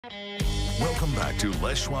Welcome back to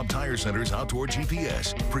Les Schwab Tire Center's Outdoor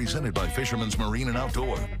GPS, presented by Fisherman's Marine and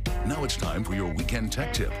Outdoor. Now it's time for your weekend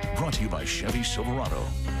tech tip, brought to you by Chevy Silverado.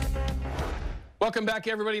 Welcome back,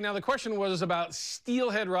 everybody. Now, the question was about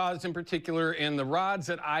steelhead rods in particular, and the rods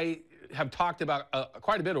that I have talked about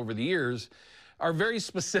quite a bit over the years are very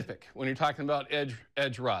specific when you're talking about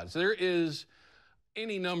edge rods. There is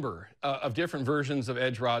any number of different versions of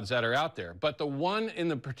edge rods that are out there, but the one in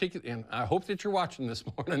the particular, and I hope that you're watching this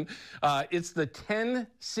morning, it's the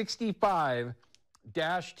 1065-2.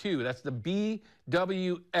 That's the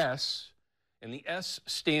BWS, and the S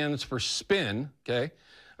stands for spin, okay?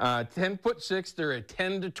 10'6", they're a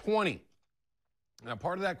 10 to 20. Now,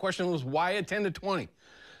 part of that question was, why a 10 to 20?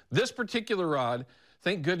 This particular rod,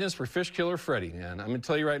 thank goodness for Fish Killer Freddie, man. I'm going to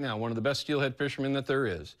tell you right now, one of the best steelhead fishermen that there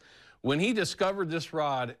is. When he discovered this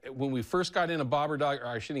rod, when we first got into bobber dog, or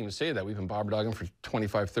I shouldn't even say that, we've been bobber dogging for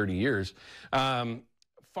 25, 30 years,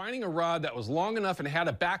 finding a rod that was long enough and had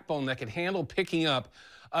a backbone that could handle picking up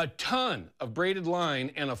a ton of braided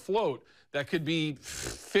line and a float that could be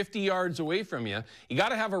 50 yards away from you, you got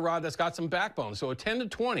to have a rod that's got some backbone. So a 10 to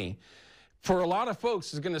 20, for a lot of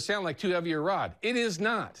folks, is going to sound like too heavy a rod. It is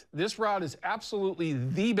not. This rod is absolutely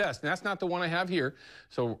the best, and that's not the one I have here.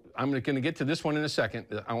 So I'm going to get to this one in a second.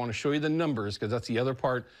 I want to show you the numbers because that's the other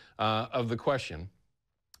part of the question.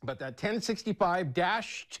 But that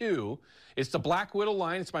 1065-2, it's the Black Widow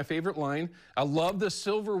line. It's my favorite line. I love the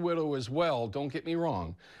Silver Widow as well, don't get me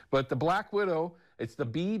wrong. But the Black Widow, it's the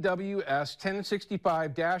BWS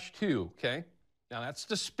 1065-2, okay? Now, that's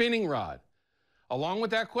the spinning rod. Along with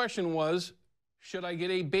that question was, should I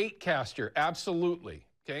get a bait caster? Absolutely.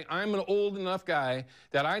 Okay, I'm an old enough guy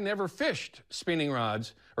that I never fished spinning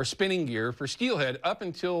rods or spinning gear for steelhead up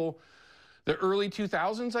until the early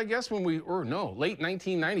 2000s, I guess, late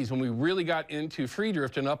 1990s, when we really got into free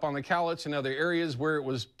drifting up on the Cowlitz and other areas where it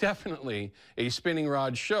was definitely a spinning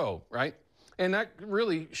rod show, right? And that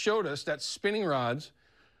really showed us that spinning rods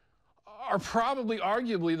are probably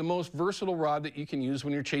arguably the most versatile rod that you can use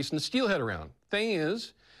when you're chasing the steelhead around. Thing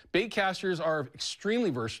is, bait casters are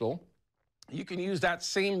extremely versatile. You can use that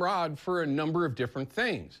same rod for a number of different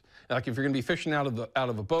things. Like if you're going to be fishing out of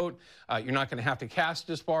a boat, you're not going to have to cast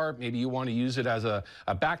as far. Maybe you want to use it as a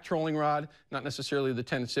back trolling rod, not necessarily the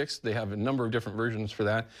 10-6. They have a number of different versions for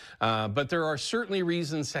that. But there are certainly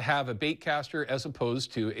reasons to have a bait caster as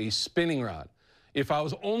opposed to a spinning rod. If I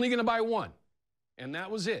was only going to buy one, and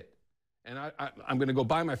that was it, and I'm going to go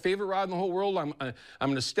buy my favorite rod in the whole world, I'm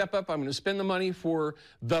going to step up, I'm going to spend the money for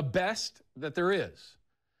the best that there is.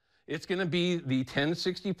 It's going to be the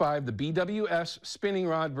 1065, the BWS spinning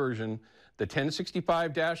rod version, the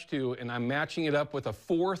 1065-2, and I'm matching it up with a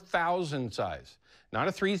 4,000 size. Not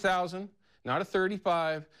a 3,000, not a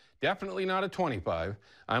 35, definitely not a 25.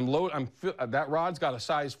 That rod's got a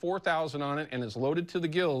size 4,000 on it, and it's loaded to the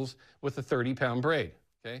gills with a 30-pound braid.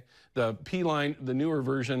 Okay? The P-line, the newer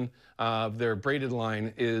version of their braided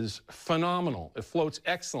line, is phenomenal. It floats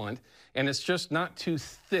excellent, and it's just not too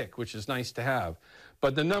thick, which is nice to have.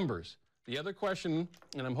 But the numbers, the other question,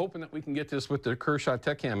 and I'm hoping that we can get this with the Kershaw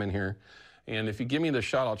Tech Cam in here, and if you give me the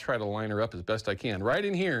shot, I'll try to line her up as best I can. Right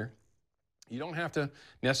in here, you don't have to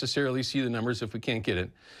necessarily see the numbers if we can't get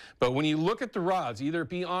it. But when you look at the rods, either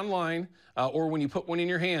be online or when you put one in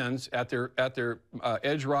your hands at their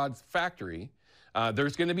edge rod factory,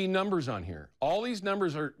 there's going to be numbers on here. All these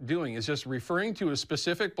numbers are doing is just referring to a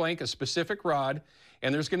specific blank, a specific rod,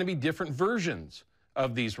 and there's going to be different versions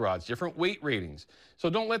of these rods, different weight ratings. So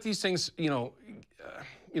don't let these things, be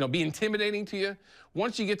intimidating to you.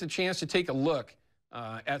 Once you get the chance to take a look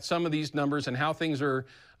at some of these numbers and how things are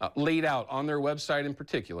laid out on their website in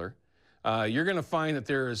particular, you're going to find that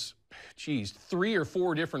there's, 3 or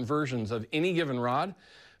 4 different versions of any given rod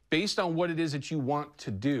based on what it is that you want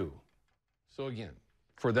to do. So again,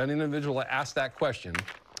 for that individual that asked that question,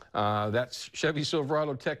 that Chevy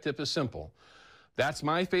Silverado tech tip is simple. That's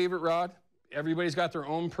my favorite rod. Everybody's got their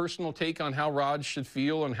own personal take on how rods should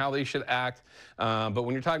feel and how they should act. But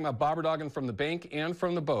when you're talking about bobber dogging from the bank and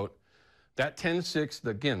from the boat, that 10-6,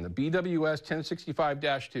 again, the BWS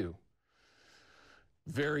 1065-2,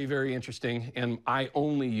 very, very interesting. And I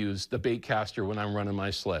only use the bait caster when I'm running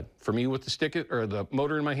my sled. For me, with the the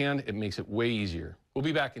motor in my hand, it makes it way easier. We'll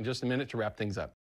be back in just a minute to wrap things up.